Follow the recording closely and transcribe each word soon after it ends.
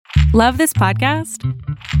Love this podcast?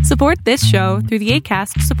 Support this show through the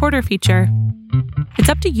Acast supporter feature. It's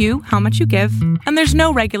up to you how much you give, and there's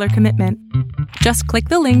no regular commitment. Just click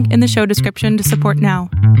the link in the show description to support now.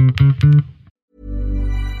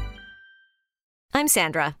 I'm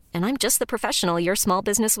Sandra, and I'm just the professional your small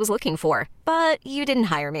business was looking for. But you didn't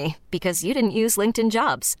hire me because you didn't use LinkedIn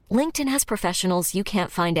Jobs. LinkedIn has professionals you can't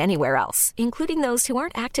find anywhere else, including those who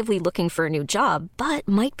aren't actively looking for a new job, but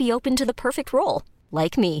might be open to the perfect role,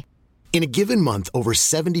 like me. In a given month, over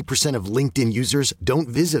 70% of LinkedIn users don't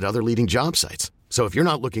visit other leading job sites. So if you're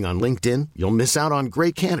not looking on LinkedIn, you'll miss out on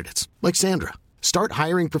great candidates like Sandra. Start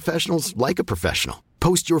hiring professionals like a professional.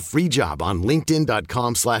 Post your free job on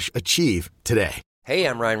linkedin.com/achieve today. Hey,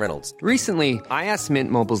 I'm Ryan Reynolds. Recently, I asked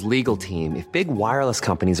Mint Mobile's legal team if big wireless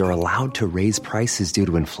companies are allowed to raise prices due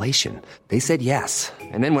to inflation. They said yes.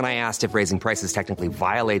 And then when I asked if raising prices technically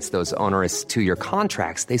violates those onerous two-year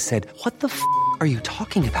contracts, they said, "What the f*** are you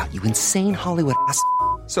talking about, you insane Hollywood ass?"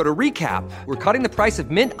 So to recap, we're cutting the price of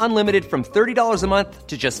Mint Unlimited from $30 a month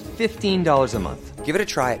to just $15 a month. Give it a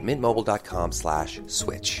try at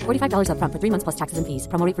mintmobile.com/switch. $45 up front for 3 months plus taxes and fees.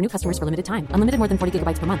 Promo rate for new customers for limited time. Unlimited more than 40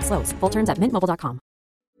 gigabytes per month. Slows full terms at mintmobile.com.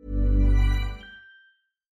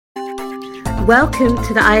 Welcome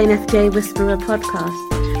to the INFJ Whisperer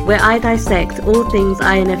podcast, where I dissect all things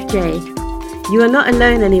INFJ. You are not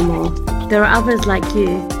alone anymore. There are others like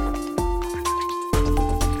you.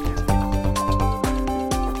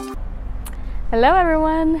 Hello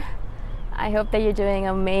everyone, I hope that you're doing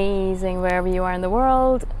amazing wherever you are in the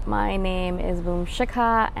world. My name is Boom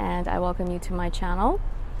Shikha and I welcome you to my channel.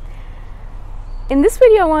 In this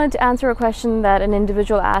video I wanted to answer a question that an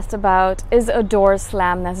individual asked about: is a door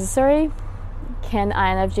slam necessary? Can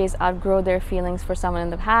INFJs outgrow their feelings for someone in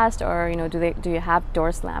the past, or do you have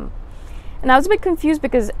door slam? And I was a bit confused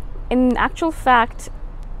because in actual fact,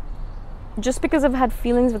 just because I've had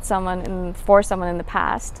feelings with someone and for someone in the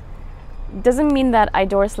past doesn't mean that I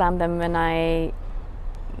door slam them when I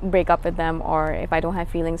break up with them or if I don't have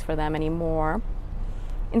feelings for them anymore.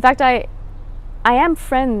 In fact, I am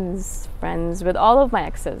friends with all of my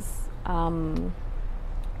exes. I'm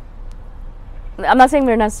not saying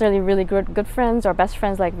we're necessarily really good friends or best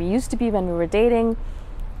friends like we used to be when we were dating,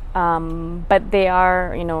 but they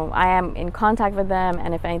are, I am in contact with them,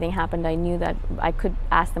 and if anything happened, I knew that I could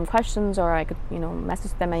ask them questions or I could,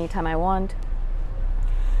 message them anytime I want.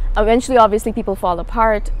 Eventually, obviously, people fall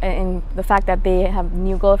apart in the fact that they have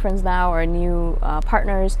new girlfriends now or new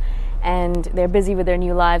partners, and they're busy with their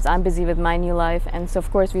new lives. I'm busy with my new life, and so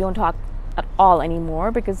of course we don't talk at all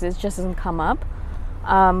anymore because it just doesn't come up.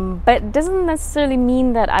 But it doesn't necessarily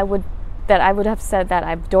mean that I would have said that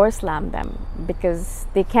I've door slammed them, because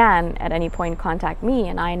they can at any point contact me,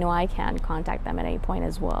 and I know I can contact them at any point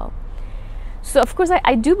as well. So of course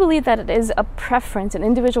I do believe that it is a preference, an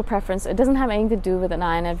individual preference. It doesn't have anything to do with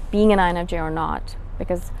being an INFJ or not,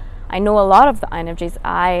 because I know a lot of the INFJs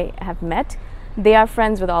I have met, they are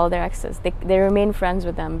friends with all their exes. They remain friends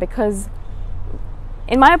with them because,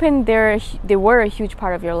 in my opinion, they were a huge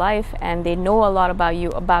part of your life, and they know a lot about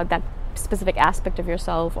you, about that specific aspect of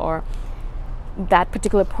yourself or that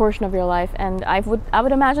particular portion of your life. And I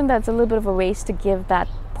would imagine that it's a little bit of a waste to give that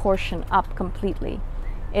portion up completely.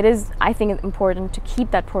 It is, I think, important to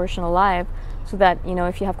keep that portion alive, so that,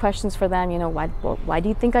 if you have questions for them, why do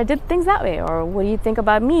you think I did things that way? Or what do you think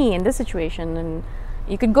about me in this situation? And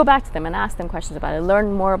you could go back to them and ask them questions about it.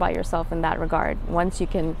 Learn more about yourself in that regard once you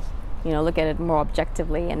can, look at it more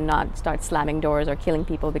objectively and not start slamming doors or killing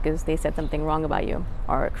people because they said something wrong about you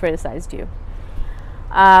or criticized you.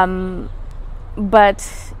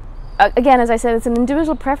 But again, as I said, it's an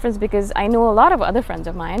individual preference, because I know a lot of other friends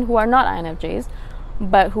of mine who are not INFJs,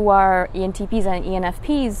 but who are ENTPs and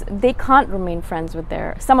ENFPs. They can't remain friends with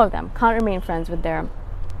some of them can't remain friends with their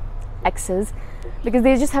exes because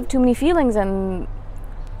they just have too many feelings, and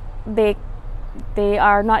they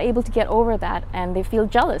are not able to get over that, and they feel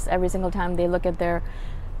jealous every single time they look at their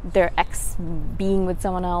ex being with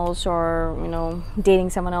someone else, or dating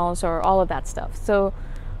someone else, or all of that stuff. So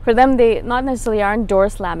for them, they not necessarily aren't door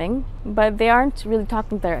slamming, but they aren't really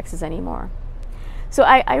talking to their exes anymore. So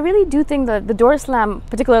I really do think that the door slam,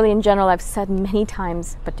 particularly in general, I've said many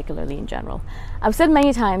times that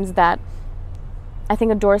I think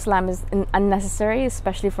a door slam is unnecessary,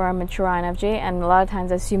 especially for a mature INFJ. And a lot of times,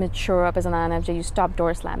 as you mature up as an INFJ, you stop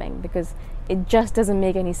door slamming because it just doesn't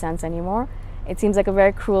make any sense anymore. It seems like a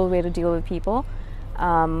very cruel way to deal with people,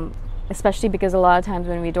 especially because a lot of times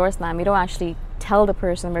when we door slam, we don't actually tell the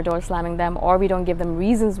person we're door slamming them, or we don't give them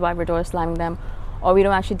reasons why we're door slamming them, or we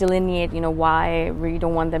don't actually delineate, why we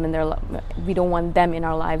don't want them in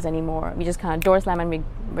our lives anymore. We just kind of door slam and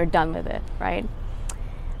we're done with it, right?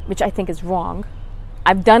 which I think is wrong.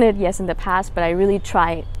 I've done it, yes, in the past, but I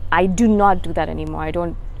do not do that anymore.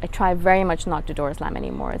 I try very much not to door slam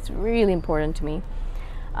anymore. It's really important to me.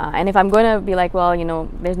 And if I'm going to be like, well,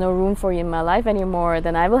 there's no room for you in my life anymore,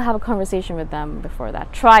 then I will have a conversation with them before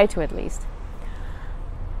that. Try to, at least.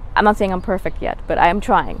 I'm not saying I'm perfect yet, but I am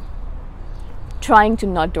trying to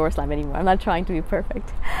not door slam anymore. I'm not trying to be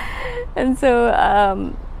perfect. And so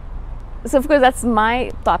of course that's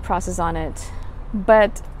my thought process on it.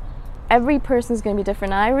 But every person is going to be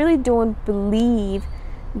different. And I really don't believe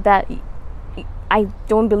that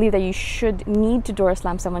you should need to door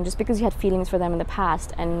slam someone just because you had feelings for them in the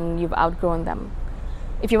past and you've outgrown them.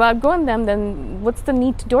 If you've outgrown them, then what's the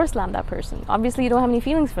need to door slam that person? Obviously you don't have any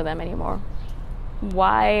feelings for them anymore.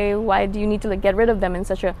 Why do you need to get rid of them in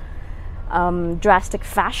such a drastic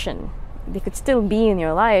fashion? They could still be in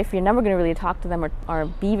your life. You're never going to really talk to them or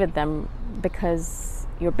be with them because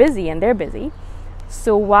you're busy and they're busy.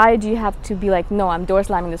 So why do you have to be like, no, I'm door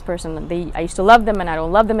slamming this person. I used to love them and I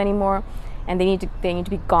don't love them anymore, and they need to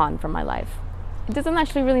be gone from my life. It doesn't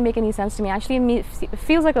actually really make any sense to me. Actually, it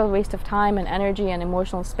feels like a waste of time and energy and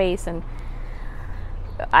emotional space, and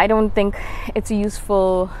I don't think it's a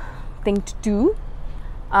useful thing to do.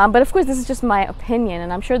 But of course, this is just my opinion,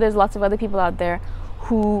 and I'm sure there's lots of other people out there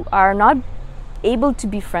who are not able to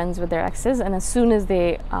be friends with their exes, and as soon as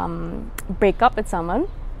they break up with someone,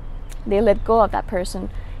 they let go of that person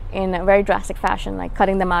in a very drastic fashion, like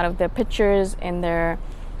cutting them out of their pictures in their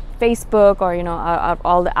Facebook, or out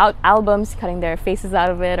all the albums, cutting their faces out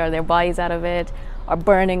of it or their bodies out of it, or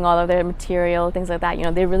burning all of their material, things like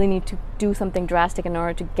that. They really need to do something drastic in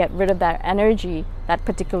order to get rid of that energy, that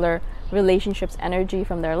particular relationship's energy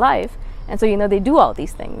from their life. And so they do all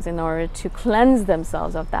these things in order to cleanse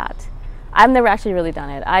themselves of that. I've never actually really done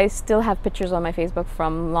it. I still have pictures on my Facebook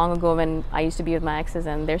from long ago when I used to be with my exes,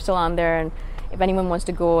 and they're still on there, and if anyone wants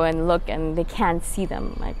to go and look and they can't see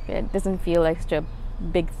them, it doesn't feel like such a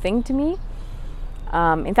big thing to me.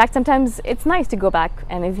 In fact, sometimes it's nice to go back,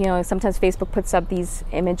 and if sometimes Facebook puts up these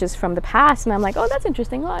images from the past, and I'm like, oh, that's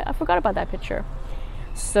interesting. Oh, I forgot about that picture.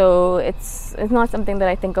 So it's not something that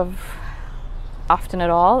I think of often at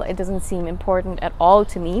all. It doesn't seem important at all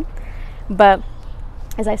to me. But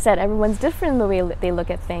as I said, everyone's different in the way they look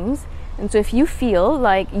at things. And so if you feel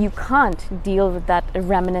like you can't deal with that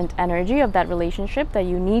remnant energy of that relationship, that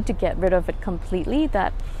you need to get rid of it completely,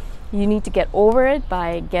 that you need to get over it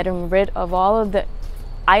by getting rid of all of the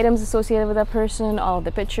items associated with that person, all of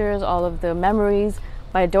the pictures, all of the memories,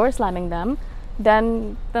 by door slamming them,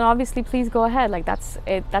 then obviously please go ahead. That's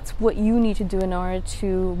it. That's what you need to do in order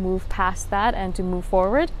to move past that and to move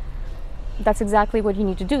forward. That's exactly what you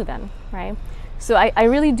need to do then, right? So I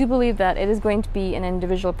really do believe that it is going to be an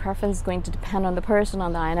individual preference. It's going to depend on the person,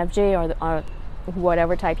 on the INFJ or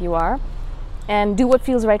whatever type you are, and do what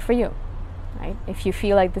feels right for you, right? If you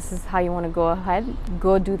feel like this is how you want to go ahead,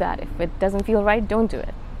 go do that. If it doesn't feel right, don't do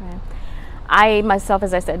it, right? I myself,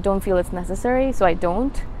 as I said, don't feel it's necessary, so I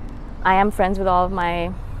don't. I am friends with all of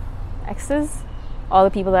my exes, all the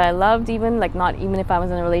people that I loved, not even if I was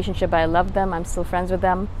in a relationship, but I loved them, I'm still friends with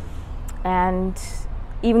them. And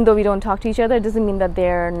even though we don't talk to each other, it doesn't mean that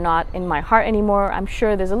they're not in my heart anymore. I'm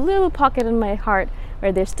sure there's a little pocket in my heart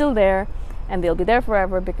where they're still there, and they'll be there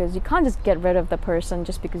forever, because you can't just get rid of the person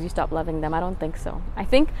just because you stop loving them. I don't think so. I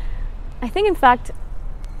think in fact,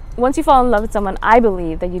 once you fall in love with someone, I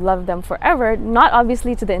believe that you love them forever, not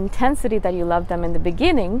obviously to the intensity that you loved them in the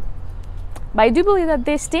beginning, but I do believe that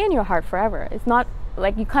they stay in your heart forever. It's not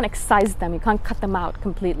like you can't excise them, you can't cut them out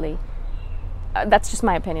completely. That's just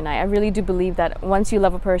my opinion. I really do believe that once you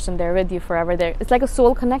love a person, they're with you forever. It's like a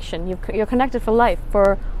soul connection. You're connected for life,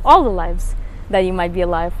 for all the lives that you might be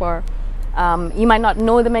alive for. You might not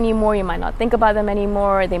know them anymore, you might not think about them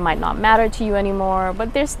anymore, they might not matter to you anymore,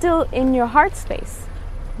 but they're still in your heart space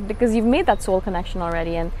because you've made that soul connection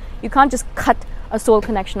already, and you can't just cut a soul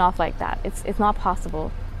connection off like that. It's not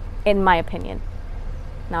possible, in my opinion.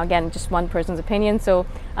 Now again, just one person's opinion, so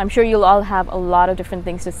I'm sure you'll all have a lot of different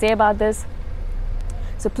things to say about this.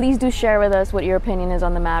 So please do share with us what your opinion is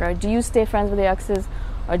on the matter. Do you stay friends with your exes,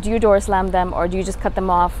 or do you door slam them, or do you just cut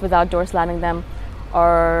them off without door slamming them,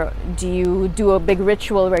 or do you do a big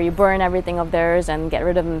ritual where you burn everything of theirs and get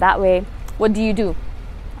rid of them that way? What do you do?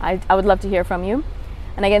 I would love to hear from you.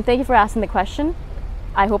 And again, thank you for asking the question.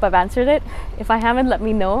 I hope I've answered it. If I haven't, let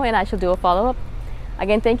me know and I shall do a follow-up.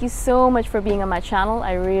 Again, thank you so much for being on my channel.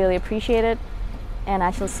 I really appreciate it, and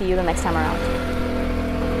I shall see you the next time around.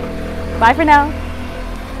 Bye for now.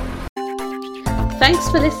 Thanks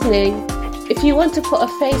for listening. If you want to put a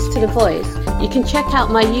face to the voice, you can check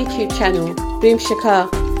out my YouTube channel, Boom Shikar.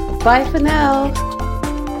 Bye for now.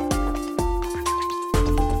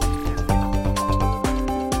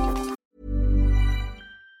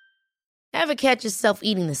 Ever catch yourself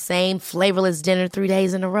eating the same flavorless dinner 3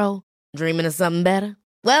 days in a row? Dreaming of something better?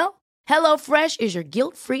 Well, HelloFresh is your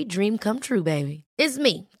guilt-free dream come true, baby. It's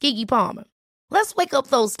me, Keke Palmer. Let's wake up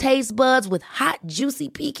those taste buds with hot, juicy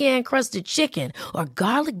pecan-crusted chicken or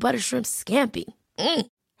garlic butter shrimp scampi.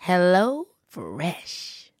 Hello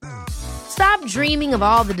Fresh. Stop dreaming of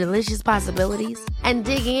all the delicious possibilities and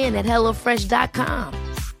dig in at HelloFresh.com.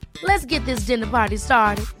 Let's get this dinner party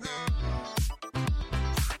started.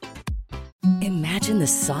 Imagine the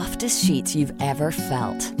softest sheets you've ever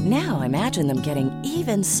felt. Now imagine them getting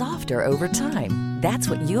even softer over time. That's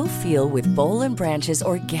what you'll feel with Boll & Branch's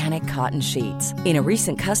organic cotton sheets. In a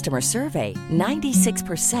recent customer survey,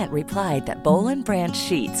 96% replied that Boll & Branch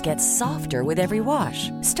sheets get softer with every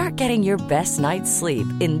wash. Start getting your best night's sleep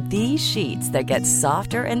in these sheets that get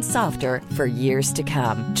softer and softer for years to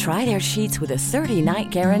come. Try their sheets with a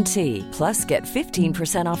 30-night guarantee. Plus, get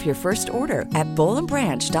 15% off your first order at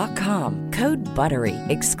bollandbranch.com. Code BUTTERY.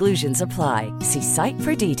 Exclusions apply. See site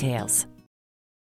for details.